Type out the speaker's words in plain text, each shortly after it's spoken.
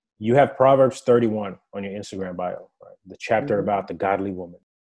You have Proverbs 31 on your Instagram bio, right? The chapter about the godly woman.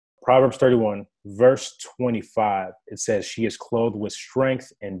 Proverbs 31, verse 25, it says, she is clothed with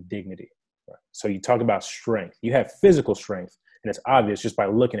strength and dignity. Right? So you talk about strength. You have physical strength, and it's obvious just by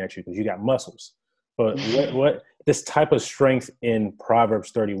looking at you because you got muscles. But what this type of strength in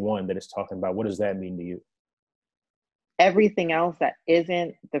Proverbs 31 that it's talking about, what does that mean to you? Everything else that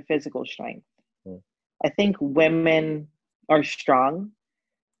isn't the physical strength. I think women are strong.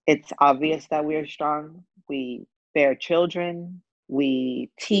 It's obvious that we are strong. We bear children,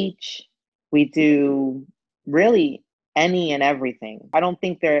 we teach, we do really any and everything. I don't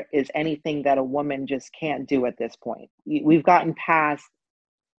think there is anything that a woman just can't do at this point. We've gotten past,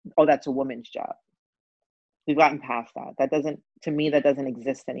 oh, that's a woman's job. We've gotten past that. To me, that doesn't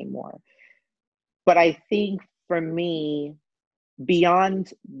exist anymore. But I think for me,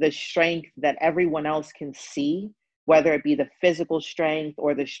 beyond the strength that everyone else can see, whether it be the physical strength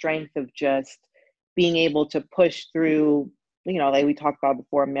or the strength of just being able to push through, like we talked about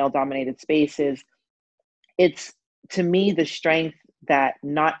before, male-dominated spaces, it's, to me, the strength that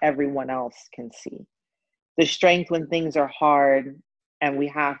not everyone else can see. The strength when things are hard and we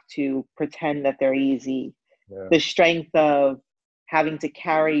have to pretend that they're easy. Yeah. The strength of having to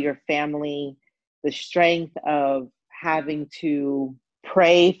carry your family, the strength of having to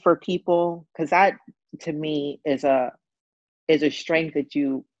pray for people, because that to me is a strength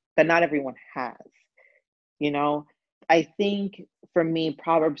that not everyone has. I think for me,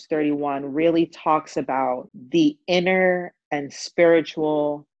 Proverbs 31 really talks about the inner and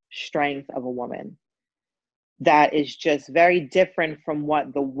spiritual strength of a woman that is just very different from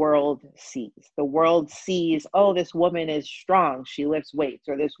what the world sees. The world sees, oh, this woman is strong, she lifts weights,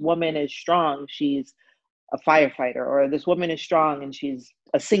 or this woman is strong, she's a firefighter, or this woman is strong and she's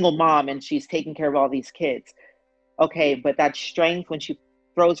a single mom and she's taking care of all these kids. Okay, but that strength when she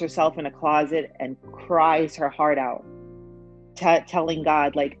throws herself in a closet and cries her heart out, telling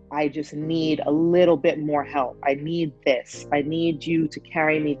God, like, I just need a little bit more help. I need this. I need you to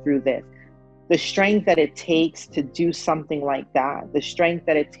carry me through this. The strength that it takes to do something like that, the strength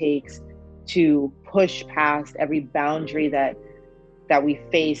that it takes to push past every boundary that we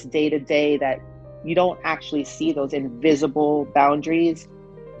face day to day, that you don't actually see, those invisible boundaries.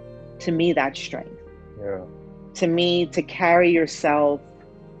 To me, that's strength. Yeah. To me, to carry yourself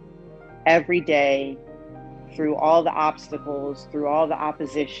every day through all the obstacles, through all the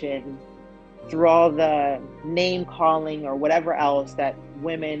opposition, through all the name calling or whatever else that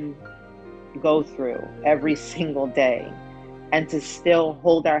women go through every single day, and to still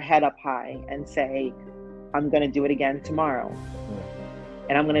hold our head up high and say, I'm going to do it again tomorrow.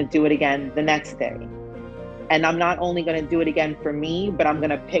 And I'm going to do it again the next day. And I'm not only going to do it again for me, but I'm going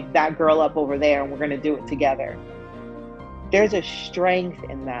to pick that girl up over there and we're going to do it together. There's a strength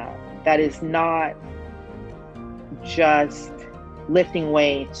in that is not just lifting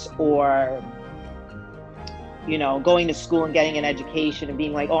weights or, going to school and getting an education and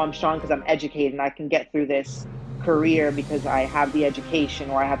being like, oh, I'm strong because I'm educated and I can get through this career because I have the education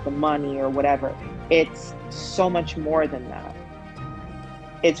or I have the money or whatever. It's so much more than that.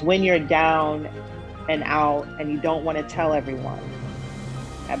 It's when you're down and out and you don't want to tell everyone,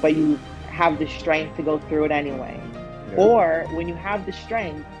 but you have the strength to go through it anyway. Yeah. Or when you have the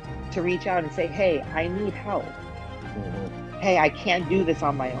strength to reach out and say, hey, I need help. Mm-hmm. Hey, I can't do this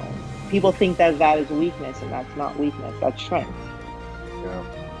on my own. People think that is weakness, and that's not weakness, that's strength. Yeah.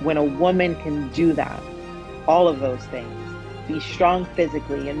 When a woman can do that, all of those things, be strong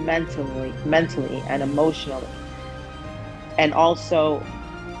physically and mentally and emotionally, and also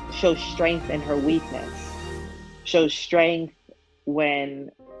show strength in her weakness, show strength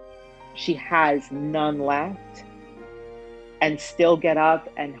when she has none left, and still get up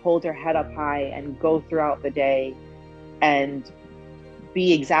and hold her head up high and go throughout the day and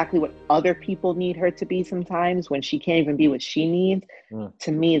be exactly what other people need her to be sometimes when she can't even be what she needs.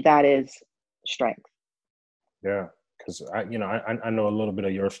 To me, that is strength. Yeah, because I know a little bit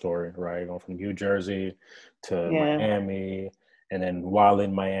of your story, right? Going from New Jersey to Miami, and then while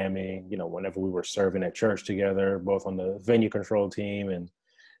in Miami, whenever we were serving at church together, both on the venue control team, and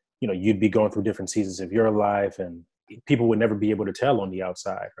you'd be going through different seasons of your life, and people would never be able to tell on the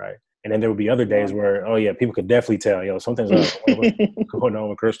outside, right? And then there would be other days where, oh yeah, people could definitely tell, something's going on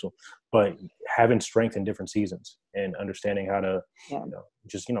with Crystal. But having strength in different seasons and understanding how to,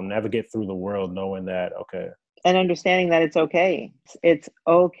 just navigate through the world, knowing that, okay. And understanding that it's okay. It's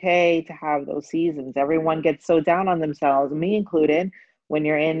okay to have those seasons. Everyone gets so down on themselves, me included, when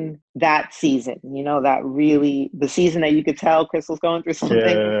you're in that season, that really, the season that you could tell Crystal's going through something.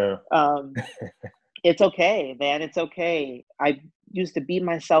 Yeah. It's okay, man. It's okay. used to beat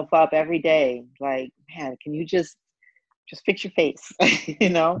myself up every day. Like, man, can you just fix your face, you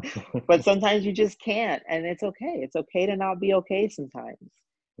know? But sometimes you just can't, and it's okay. It's okay to not be okay sometimes.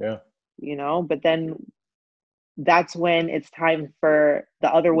 Yeah. You know, but then that's when it's time for the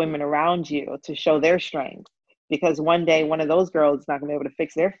other women around you to show their strength. Because one day, one of those girls is not going to be able to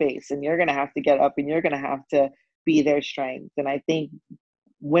fix their face, and you're going to have to get up and you're going to have to be their strength. And I think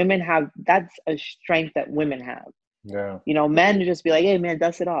that's a strength that women have. Yeah. You know, men just be like, hey, man,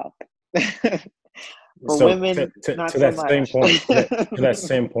 dust it off. For so women, not to so that much. same point, to that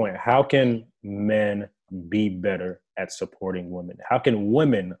same point, how can men be better at supporting women? How can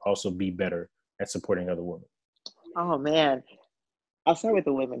women also be better at supporting other women? Oh, man. I'll start with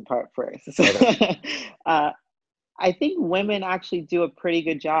the women part first. So, Okay. I think women actually do a pretty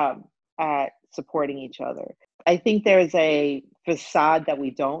good job at supporting each other. I think there's a facade that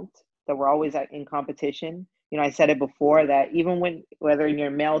that we're always in competition. You know, I said it before that even whether in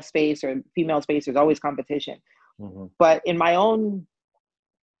your male space or female space, there's always competition. Mm-hmm. But in my own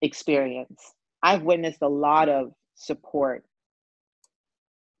experience, I've witnessed a lot of support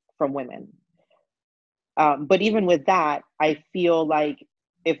from women. But even with that, I feel like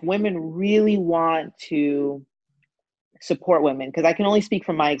if women really want to support women, because I can only speak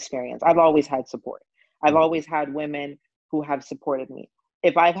from my experience, I've always had support. I've always had women who have supported me.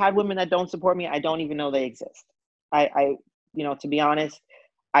 If I've had women that don't support me, I don't even know they exist. You know, to be honest,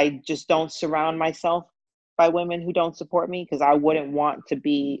 I just don't surround myself by women who don't support me, because I wouldn't want to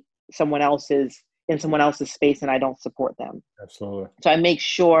be in someone else's space and I don't support them. Absolutely. So I make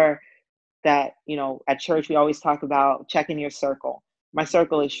sure that, you know, at church, we always talk about checking your circle. My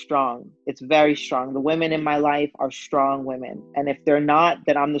circle is strong. It's very strong. The women in my life are strong women. And if they're not,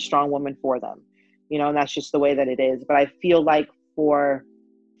 then I'm the strong woman for them. You know, and that's just the way that it is. But I feel like for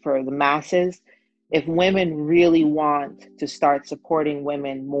the masses, if women really want to start supporting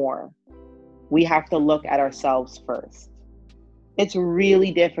women more, we have to look at ourselves first. It's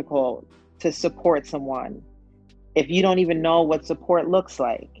really difficult to support someone if you don't even know what support looks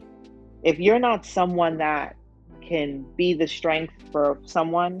like. If you're not someone that can be the strength for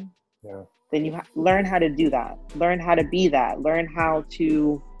someone, then you learn how to do that. Learn how to be that. Learn how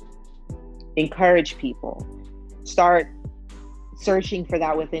to encourage people. Start searching for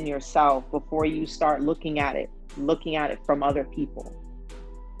that within yourself before you start looking at it from other people.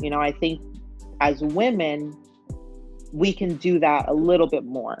 You know, I think as women, we can do that a little bit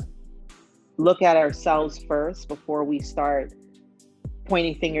more. Look at ourselves first before we start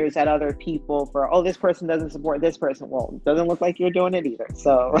pointing fingers at other people for, oh, this person doesn't support this person. Well, it doesn't look like you're doing it either.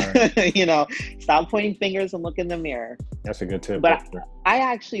 So, right. You know, stop pointing fingers and look in the mirror. That's a good tip. But I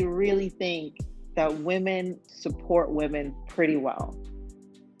actually really think that women support women pretty well.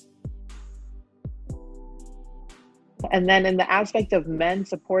 And then in the aspect of men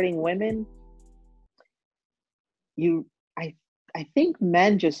supporting women, I think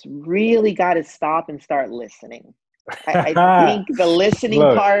men just really got to stop and start listening. I think the listening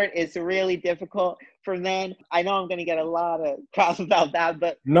part is really difficult for men. I know I'm going to get a lot of cross about that,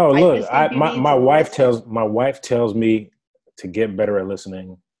 but no, look, my wife tells me to get better at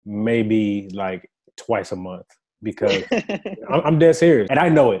listening, maybe like twice a month, because I'm dead serious, and I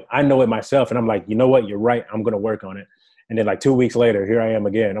know it myself, and I'm like, you know what, you're right, I'm going to work on it. And then like 2 weeks later, here I am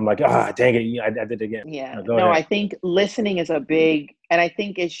again. I'm like, dang it, I did it again. Yeah, no, I think listening is a big, and I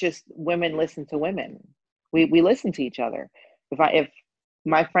think it's just women listen to women. We listen to each other. If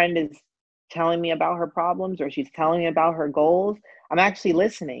my friend is telling me about her problems or she's telling me about her goals, I'm actually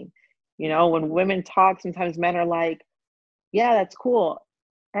listening. You know, when women talk, sometimes men are like, yeah, that's cool.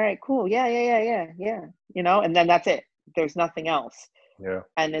 All right, cool. Yeah. You know, and then that's it. There's nothing else. Yeah.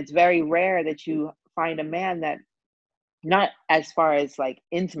 And it's very rare that you find a man that, not as far as like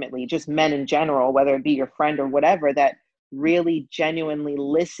intimately, just men in general, whether it be your friend or whatever, that really genuinely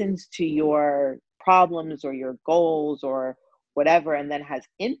listens to your problems or your goals or whatever, and then has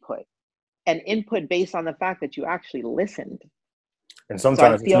input based on the fact that you actually listened. And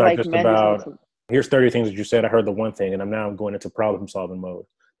sometimes it's not just about, here's 30 things that you said, I heard the one thing, and I'm now going into problem solving mode.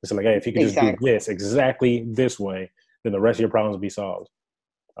 It's like, hey, if you could just do this exactly this way, then the rest of your problems will be solved.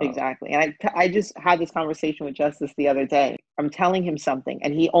 Exactly. And I just had this conversation with Justice the other day. I'm telling him something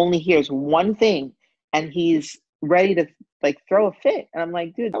and he only hears one thing and he's ready to like throw a fit. And I'm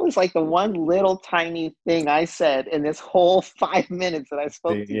like, dude, that was like the one little tiny thing I said in this whole 5 minutes that I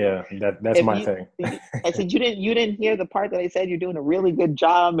spoke to you. Yeah, that's my thing. I said, you didn't hear the part that I said you're doing a really good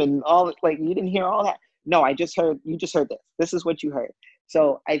job and all, like, you didn't hear all that. No, you just heard this. This is what you heard.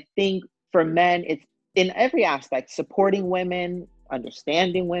 So I think for men, it's in every aspect, supporting women,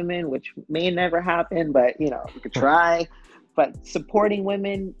 understanding women, which may never happen, but you know, you could try. But supporting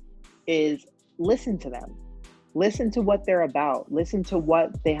women is listen to them. Listen to what they're about. Listen to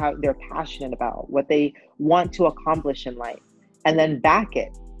what they're passionate about, what they want to accomplish in life, and then back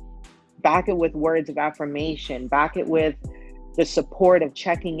it. Back it with words of affirmation. Back it with the support of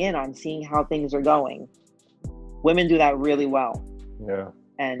checking in on seeing how things are going. Women do that really well. Yeah.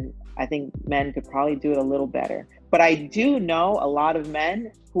 And I think men could probably do it a little better. But I do know a lot of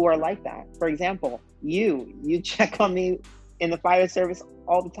men who are like that. For example, you check on me in the fire service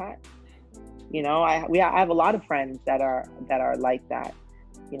all the time. You know, I have a lot of friends that are like that.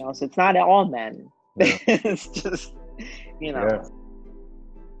 You know, so it's not all men. Yeah. It's just, you know. Yeah.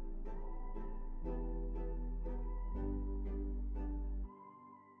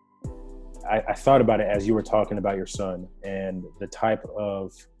 I thought about it as you were talking about your son and the type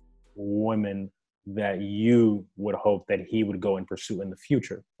of women that you would hope that he would go and pursue in the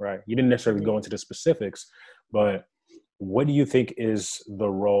future, right? You didn't necessarily go into the specifics, but what do you think is the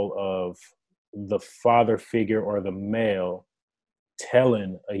role of the father figure or the male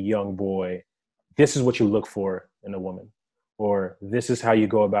telling a young boy, this is what you look for in a woman, or this is how you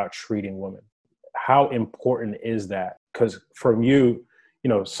go about treating women? How important is that? Because from you, you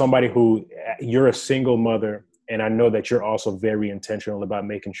know, somebody who, you're a single mother, and I know that you're also very intentional about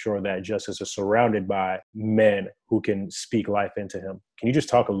making sure that Justice is surrounded by men who can speak life into him. Can you just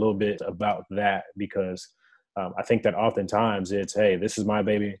talk a little bit about that? Because I think that oftentimes it's, hey, this is my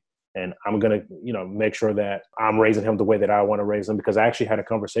baby, and I'm going to, you know, make sure that I'm raising him the way that I want to raise him. Because I actually had a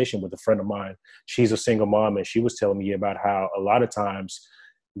conversation with a friend of mine. She's a single mom, and she was telling me about how a lot of times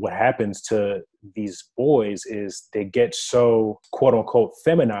what happens to these boys is they get so quote unquote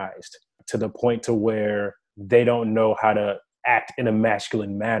feminized to the point to where they don't know how to act in a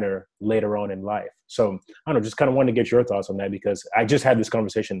masculine manner later on in life. So I don't know, just kind of wanted to get your thoughts on that, because I just had this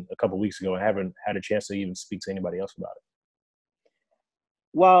conversation a couple of weeks ago and haven't had a chance to even speak to anybody else about it.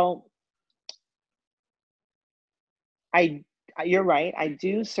 Well, you're right. I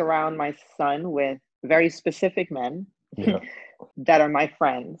do surround my son with very specific men. Yeah. That are my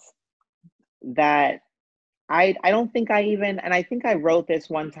friends, that I don't think I even, and I think I wrote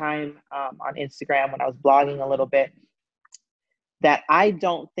this one time on Instagram when I was blogging a little bit, that I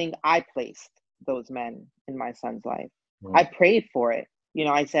don't think I placed those men in my son's life. I prayed for it. You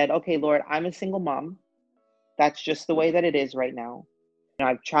know, I said, okay, Lord, I'm a single mom. That's just the way that it is right now. You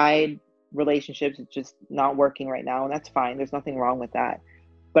know, I've tried relationships, it's just not working right now, and that's fine. There's nothing wrong with that.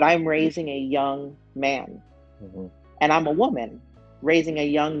 But I'm raising a young man. Mm-hmm. And I'm a woman raising a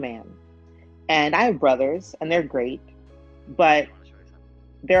young man. And I have brothers, and they're great. But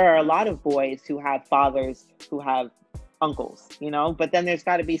there are a lot of boys who have fathers who have uncles, you know, but then there's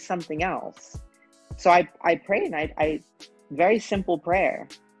got to be something else. So I pray, and I very simple prayer.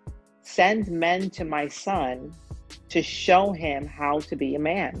 Send men to my son to show him how to be a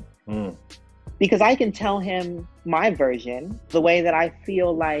man. Because I can tell him my version, the way that I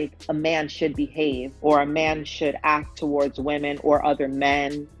feel like a man should behave, or a man should act towards women or other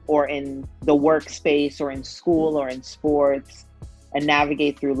men, or in the workspace or in school or in sports, and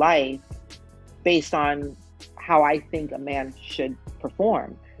navigate through life based on how I think a man should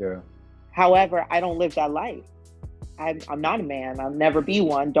perform. Yeah. However, I don't live that life. I'm not a man. I'll never be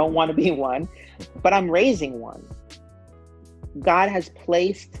one. Don't want to be one, but I'm raising one. God has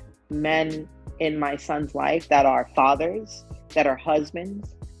placed men in my son's life that are fathers, that are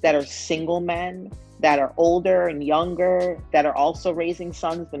husbands, that are single men, that are older and younger, that are also raising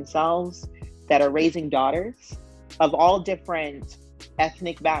sons themselves, that are raising daughters of all different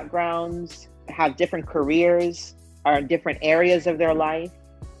ethnic backgrounds, have different careers, are in different areas of their life.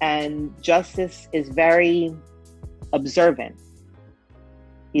 And Justice is very observant.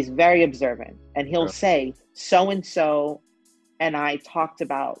 He's very observant. And he'll say, so-and-so and I talked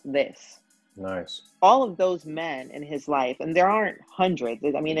about this. Nice. All of those men in his life, and there aren't hundreds.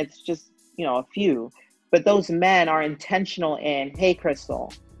 I mean, it's just, you know, a few. But those men are intentional in, hey,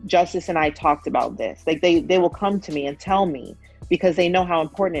 Crystal, Justice and I talked about this. Like they will come to me and tell me, because they know how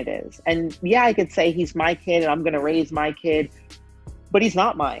important it is. And yeah, I could say he's my kid and I'm going to raise my kid, but he's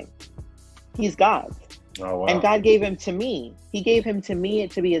not mine. He's God's. Oh, wow. And God gave him to me. He gave him to me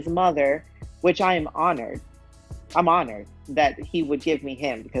to be his mother, which I am honored. I'm honored that he would give me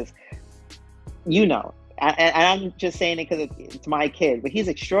him, because, you know, and I'm just saying it because it's my kid, but he's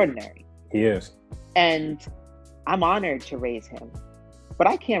extraordinary. He is. And I'm honored to raise him. But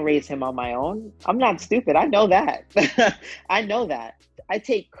I can't raise him on my own. I'm not stupid. I know that. I know that. I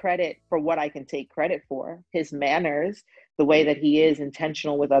take credit for what I can take credit for. His manners, the way that he is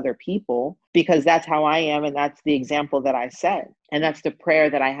intentional with other people, because that's how I am. And that's the example that I set. And that's the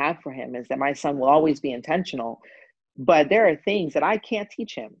prayer that I have for him, is that my son will always be intentional. But there are things that I can't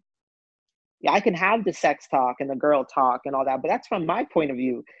teach him. Yeah, I can have the sex talk and the girl talk and all that, but that's from my point of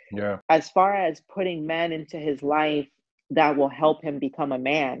view. Yeah. As far as putting men into his life that will help him become a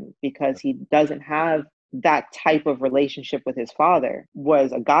man, because he doesn't have that type of relationship with his father,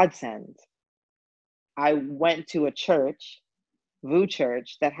 was a godsend. I went to a church, VOUS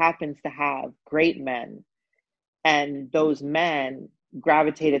Church, that happens to have great men, and those men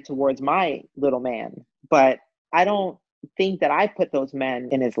gravitated towards my little man. But I don't think that I put those men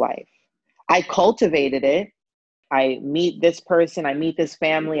in his life. I cultivated it. I meet this person, I meet this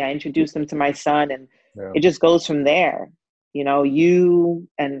family, I introduce them to my son, and it just goes from there. You know, you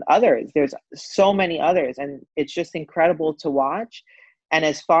and others, there's so many others, and it's just incredible to watch. And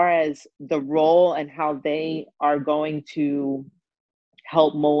as far as the role and how they are going to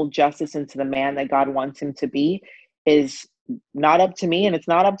help mold Justice into the man that God wants him to be is not up to me, and it's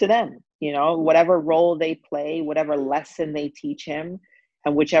not up to them. You know, whatever role they play, whatever lesson they teach him,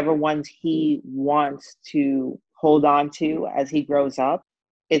 and whichever ones he wants to hold on to as he grows up,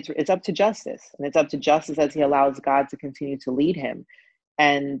 it's up to Justice. And it's up to Justice as he allows God to continue to lead him.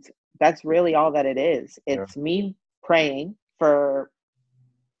 And that's really all that it is. It's me praying for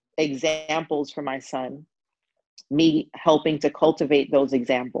examples for my son, me helping to cultivate those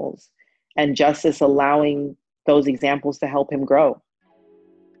examples, and Justice allowing those examples to help him grow.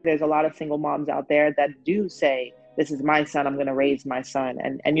 There's a lot of single moms out there that do say, this is my son, I'm going to raise my son.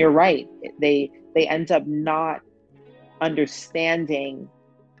 And you're right. They end up not understanding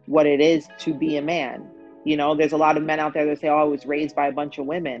what it is to be a man. You know, there's a lot of men out there that say, oh, I was raised by a bunch of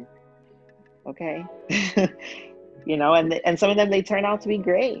women. Okay. You know, and some of them, they turn out to be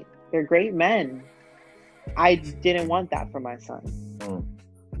great. They're great men. I didn't want that for my son.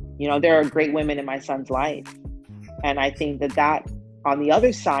 You know, there are great women in my son's life. And I think that on the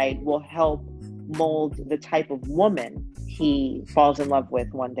other side will help mold the type of woman he falls in love with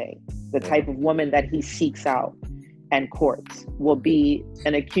one day. The type of woman that he seeks out and courts will be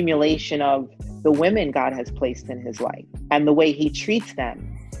an accumulation of the women God has placed in his life. And the way he treats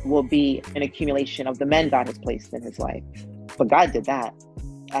them will be an accumulation of the men God has placed in his life. But God did that.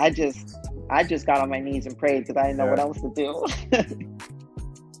 I just got on my knees and prayed because I didn't know what else to do.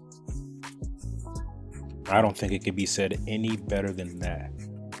 I don't think it could be said any better than that.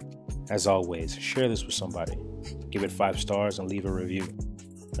 As always, share this with somebody. Give it 5 stars and leave a review.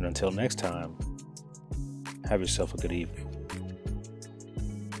 And until next time, have yourself a good evening.